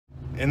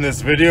In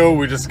this video,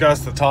 we discuss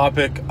the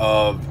topic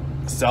of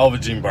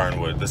salvaging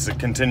barnwood. This is a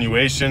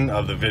continuation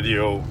of the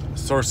video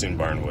sourcing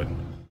barnwood.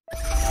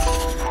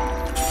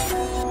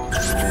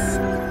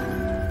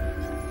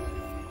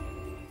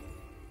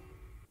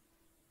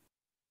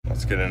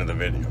 Let's get into the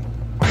video.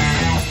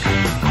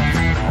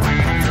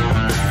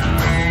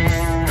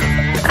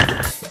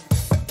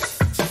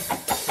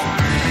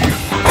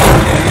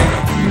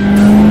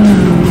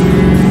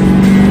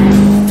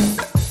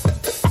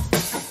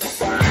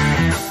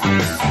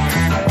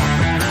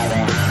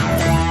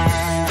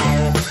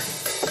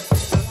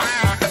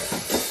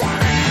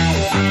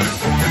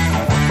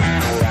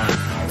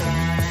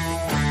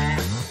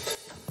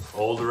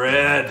 Old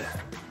red.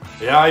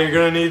 Yeah, you're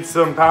gonna need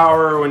some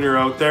power when you're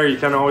out there. You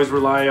can't always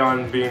rely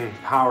on being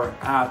power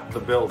at the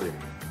building.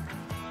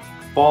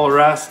 Ball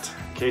arrest,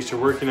 in case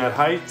you're working at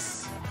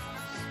heights.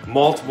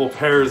 Multiple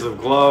pairs of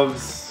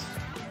gloves.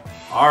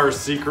 Our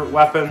secret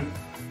weapon,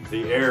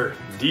 the air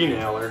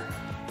denailer.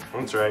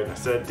 That's right, I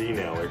said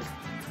denailer.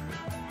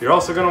 You're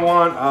also gonna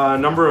want a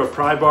number of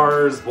pry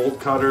bars, bolt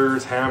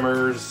cutters,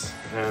 hammers,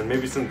 and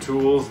maybe some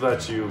tools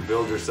that you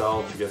build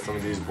yourself to get some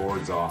of these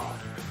boards off.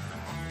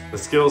 The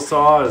skill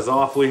saw is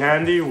awfully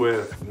handy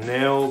with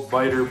nail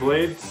biter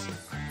blades.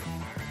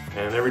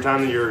 And every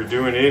time that you're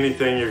doing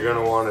anything, you're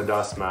gonna want a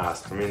dust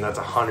mask. I mean, that's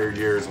 100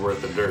 years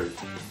worth of dirt.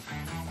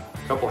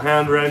 A couple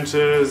hand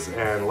wrenches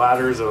and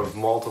ladders of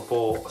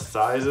multiple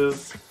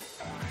sizes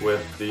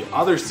with the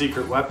other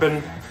secret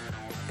weapon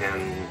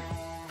and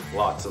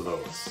lots of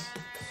those.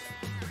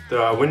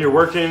 When you're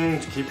working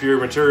to keep your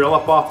material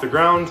up off the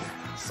ground,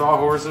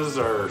 sawhorses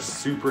are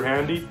super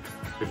handy.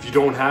 If you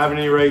don't have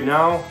any right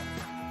now,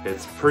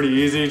 it's pretty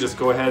easy, just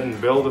go ahead and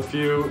build a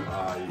few.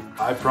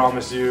 I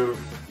promise you,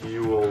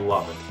 you will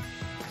love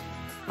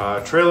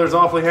it. Trailer's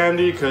awfully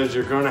handy because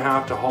you're gonna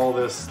have to haul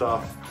this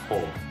stuff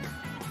home.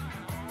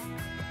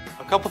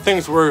 A couple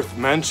things worth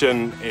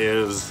mention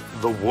is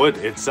the wood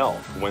itself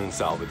when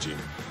salvaging.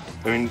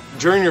 I mean,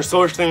 during your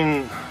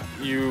sourcing,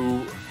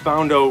 you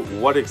found out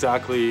what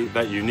exactly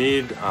that you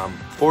need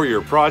for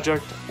your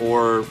project,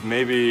 or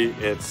maybe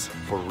it's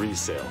for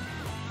resale.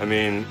 I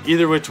mean,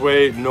 either which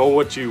way, know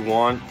what you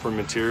want for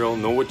material,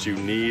 know what you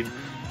need,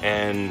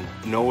 and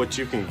know what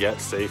you can get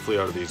safely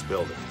out of these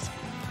buildings.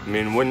 I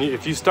mean,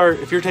 if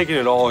you're taking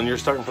it all and you're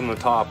starting from the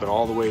top and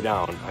all the way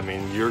down, I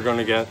mean, you're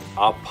gonna get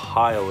a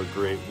pile of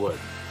great wood,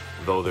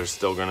 though there's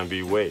still gonna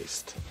be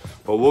waste.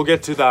 But we'll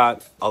get to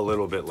that a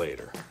little bit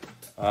later.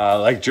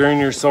 Like during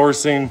your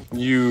sourcing,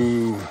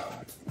 you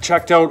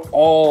checked out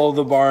all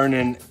the barn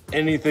and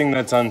anything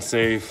that's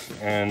unsafe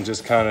and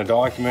just kind of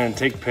document,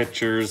 take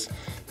pictures,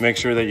 make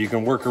sure that you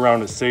can work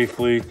around it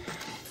safely,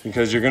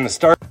 because you're gonna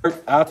start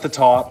at the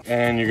top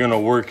and you're gonna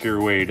work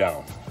your way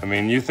down. I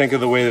mean, you think of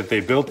the way that they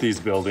built these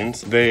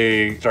buildings.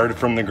 They started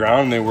from the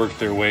ground and they worked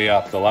their way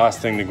up. The last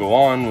thing to go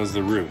on was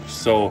the roof.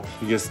 So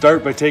you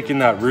start by taking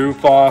that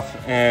roof off,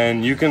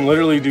 and you can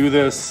literally do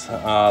this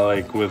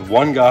like with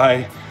one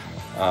guy.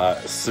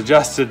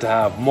 Suggested to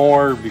have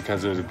more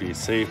because it would be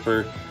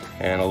safer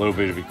and a little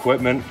bit of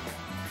equipment.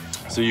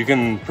 So you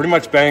can pretty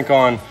much bank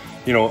on,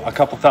 you know, a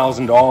couple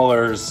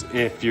 $1,000s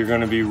if you're going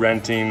to be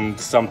renting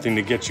something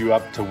to get you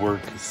up to work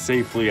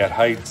safely at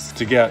heights,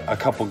 to get a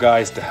couple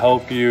guys to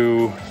help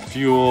you,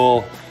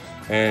 fuel,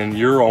 and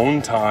your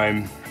own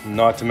time,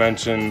 not to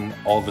mention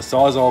all the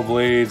Sawzall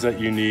blades that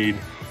you need,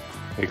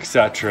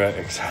 etc,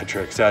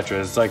 etc,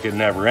 etc. It's like it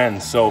never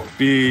ends. So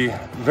be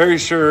very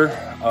sure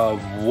of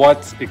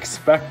what's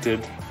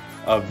expected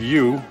of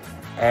you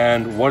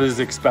and what is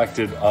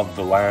expected of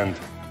the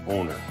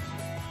landowner.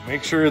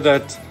 Make sure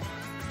that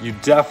you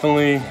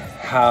definitely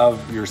have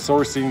your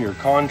sourcing, your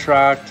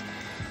contract,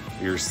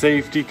 your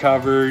safety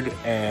covered,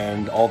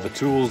 and all the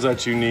tools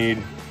that you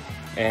need.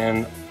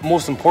 And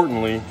most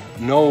importantly,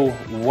 know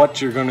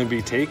what you're going to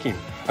be taking.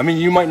 I mean,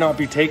 you might not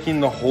be taking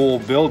the whole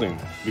building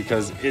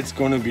because it's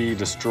going to be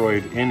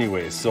destroyed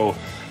anyway. So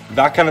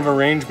that kind of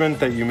arrangement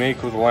that you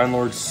make with the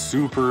landlord,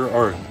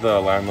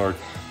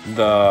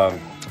 the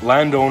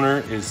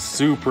landowner is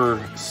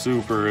super,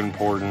 super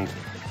important.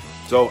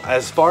 So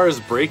as far as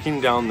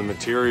breaking down the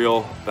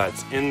material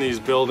that's in these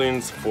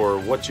buildings for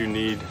what you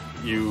need,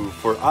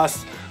 for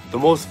us, the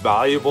most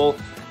valuable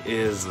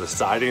is the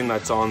siding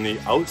that's on the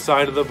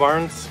outside of the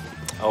barns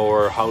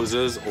or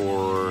houses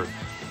or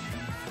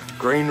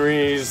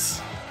granaries,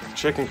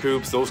 chicken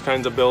coops, those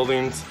kinds of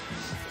buildings,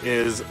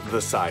 is the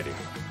siding.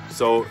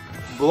 So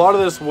a lot of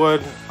this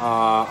wood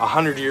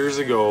 100 years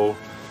ago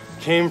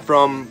came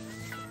from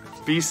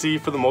BC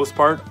for the most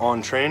part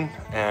on train,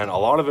 and a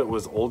lot of it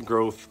was old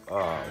growth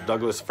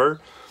Douglas fir,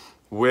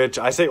 which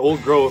I say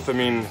old growth, I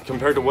mean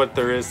compared to what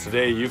there is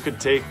today, you could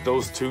take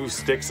those two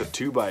sticks of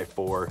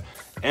 2x4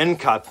 and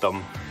cut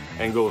them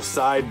and go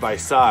side by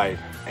side,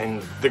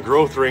 and the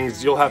growth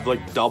rings, you'll have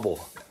like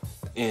double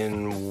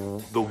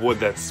in the wood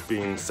that's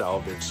being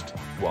salvaged,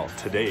 well,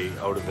 today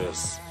out of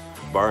this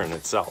barn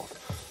itself.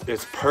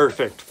 It's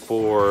perfect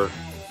for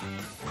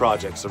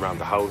projects around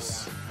the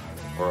house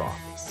or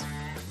office.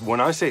 When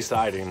I say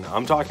siding,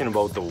 I'm talking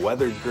about the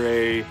weathered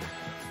gray,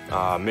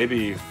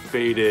 maybe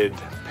faded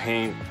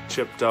paint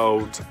chipped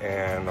out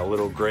and a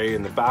little gray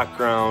in the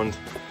background.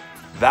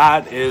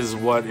 That is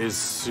what is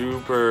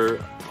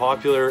super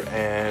popular,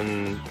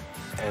 and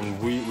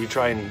we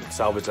try and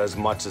salvage as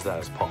much as that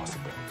as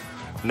possible.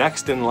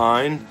 Next in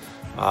line,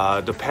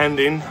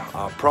 depending,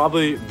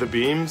 probably the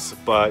beams,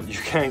 but you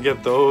can't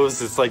get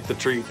those. It's like the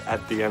treat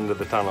at the end of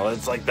the tunnel.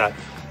 It's like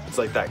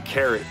that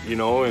carrot, you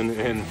know,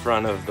 in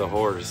front of the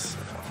horse.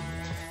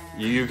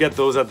 You get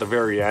those at the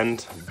very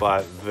end,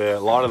 but a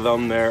lot of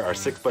them there are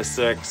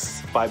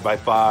 6x6,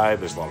 5x5.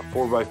 There's a lot of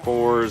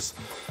 4x4s.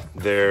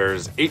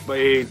 There's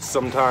 8x8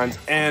 sometimes,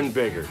 and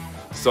bigger.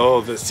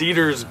 So the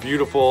cedar's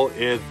beautiful.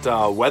 It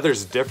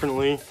weathers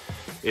differently.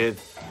 It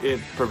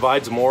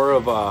provides more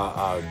of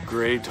a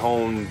gray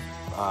tone,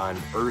 an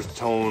earth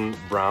tone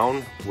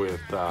brown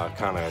with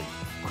kind of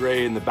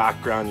gray in the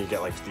background. You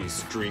get like these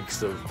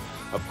streaks of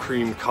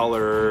cream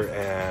color,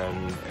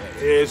 and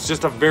it's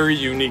just a very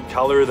unique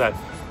color that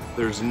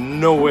there's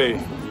no way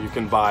you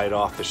can buy it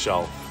off the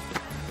shelf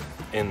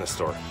in the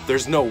store.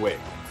 There's no way.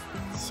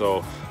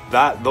 So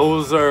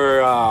those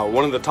are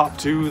one of the top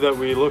two that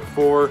we look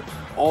for.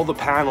 All the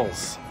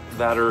panels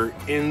that are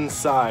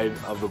inside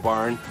of the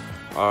barn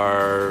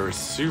are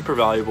super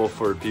valuable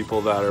for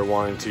people that are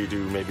wanting to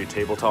do maybe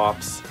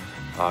tabletops,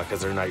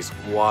 because they're nice,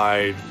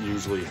 wide,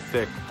 usually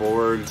thick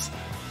boards.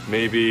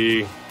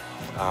 Maybe,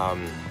 I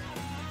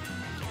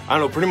don't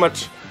know, pretty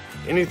much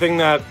anything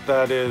that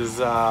is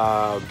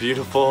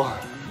beautiful,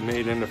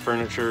 made into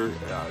furniture,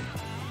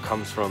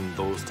 comes from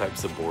those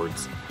types of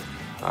boards.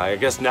 I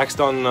guess next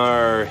on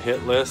our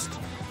hit list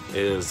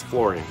is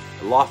flooring,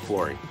 loft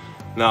flooring.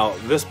 Now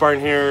this barn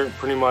here,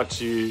 pretty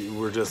much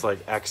we're just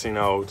like Xing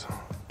out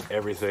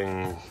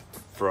everything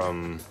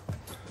from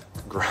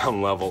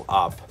ground level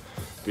up,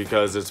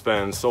 because it's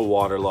been so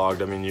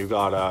waterlogged. I mean, you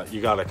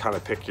gotta kind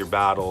of pick your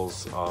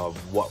battles of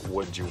what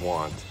wood you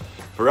want.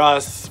 For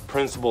us,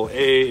 principle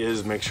A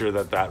is make sure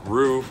that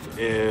roof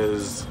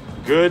is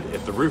good.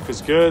 If the roof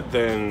is good,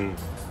 then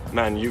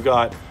man, you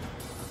got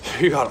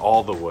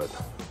all the wood.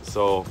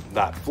 So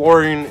that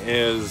flooring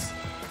is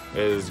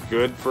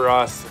good for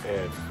us.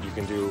 You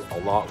can do a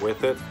lot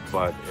with it,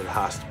 but it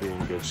has to be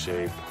in good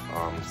shape.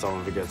 Some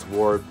of it gets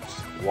warped,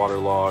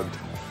 waterlogged,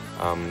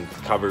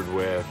 covered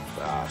with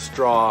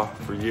straw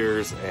for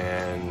years,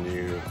 and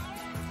you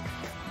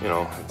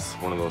know, it's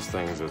one of those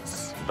things.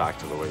 It's back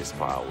to the waste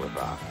pile with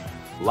that.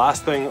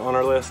 Last thing on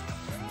our list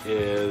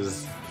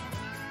is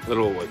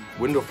little like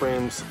window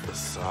frames,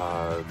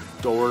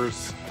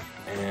 doors,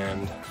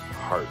 and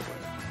hardware.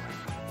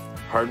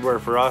 Hardware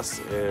for us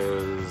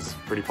is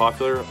pretty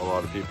popular. A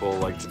lot of people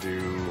like to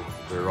do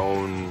their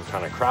own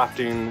kind of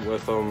crafting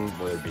with them,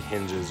 whether it be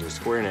hinges or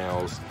square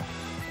nails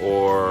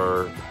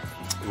or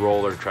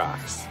roller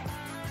tracks.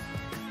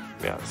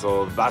 Yeah,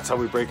 so that's how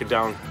we break it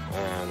down,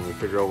 and we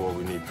figure out what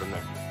we need from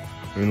there.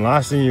 I mean,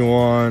 last thing you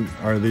want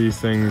are these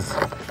things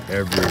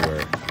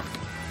everywhere.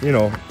 You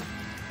know,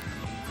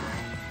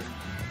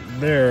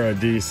 they're a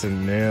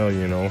decent nail,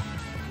 you know.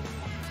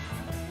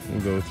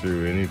 We'll go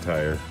through any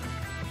tire.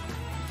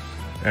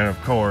 And of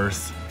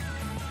course,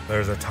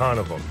 there's a ton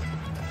of them.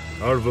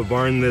 Out of a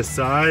barn this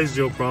size,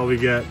 you'll probably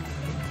get,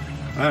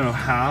 I don't know,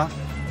 half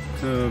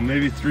to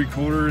maybe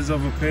 3/4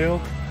 of a pail,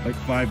 like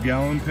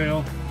 5-gallon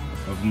pail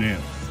of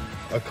nails.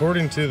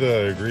 According to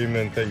the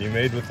agreement that you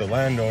made with the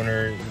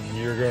landowner,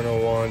 you're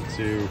gonna want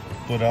to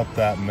split up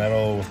that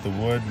metal with the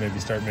wood, maybe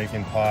start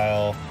making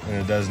pile in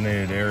a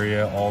designated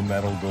area. All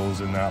metal goes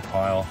in that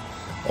pile.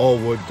 All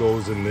wood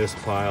goes in this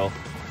pile.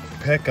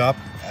 Pick up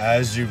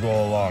as you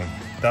go along.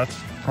 That's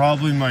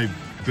probably my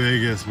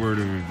biggest word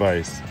of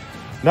advice.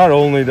 Not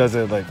only does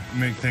it like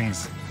make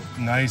things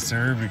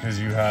nicer because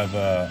you have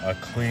a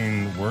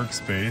clean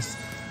workspace,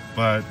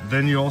 but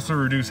then you also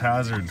reduce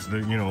hazards.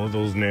 That, you know,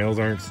 those nails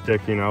aren't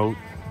sticking out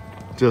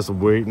just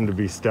waiting to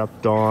be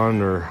stepped on,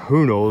 or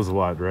who knows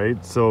what,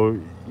 right? So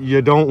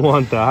you don't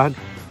want that.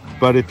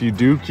 But if you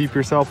do keep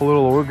yourself a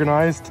little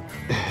organized,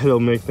 it'll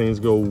make things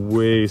go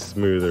way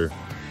smoother.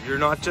 You're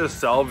not just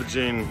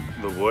salvaging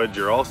the wood,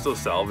 you're also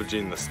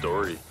salvaging the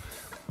story.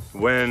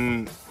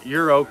 When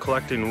you're out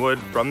collecting wood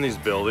from these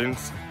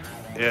buildings,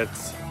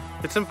 it's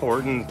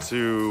important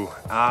to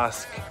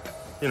ask,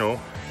 you know,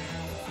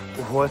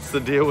 what's the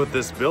deal with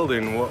this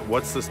building?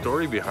 What's the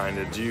story behind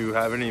it? Do you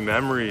have any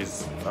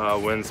memories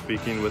when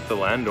speaking with the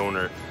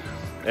landowner?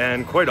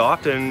 And quite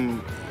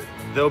often,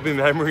 there'll be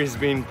memories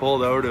being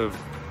pulled out of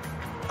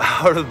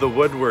the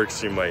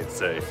woodworks, you might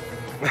say.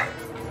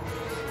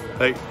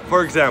 Like,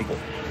 for example,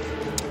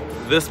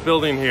 this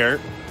building here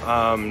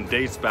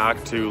dates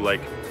back to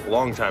like a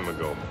long time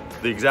ago.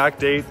 The exact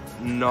date,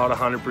 not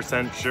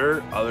 100%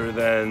 sure, other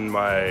than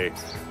my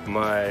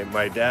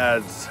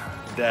dad's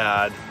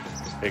dad,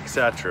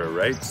 etc.,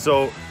 right?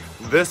 So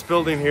this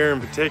building here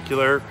in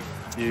particular,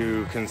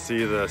 you can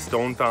see the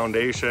stone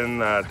foundation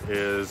that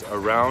is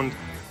around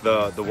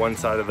the one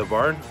side of the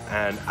barn,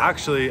 and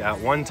actually at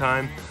one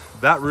time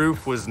that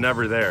roof was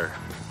never there,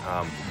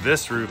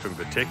 this roof in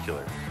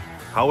particular.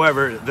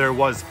 However, there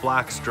was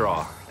black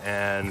straw,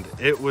 and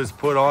it was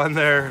put on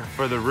there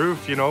for the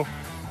roof, you know,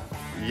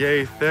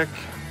 yay thick,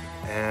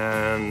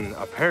 and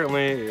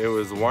apparently it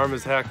was warm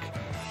as heck,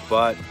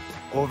 but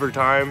over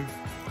time,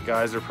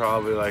 guys are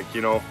probably like,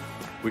 you know,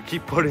 we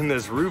keep putting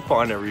this roof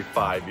on every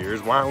 5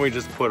 years, why don't we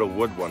just put a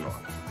wood one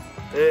on?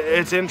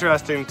 It's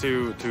interesting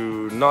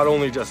to not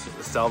only just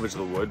salvage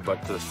the wood,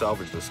 but to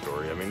salvage the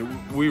story. I mean,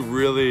 we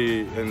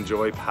really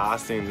enjoy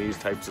passing these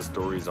types of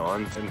stories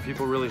on, and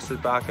people really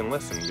sit back and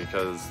listen,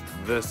 because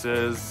this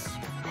is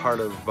part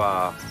of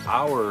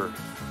our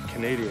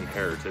Canadian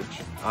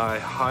heritage. I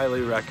highly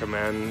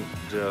recommend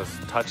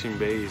just touching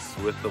base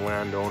with the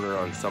landowner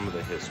on some of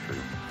the history.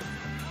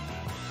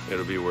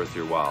 It'll be worth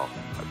your while,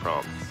 I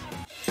promise.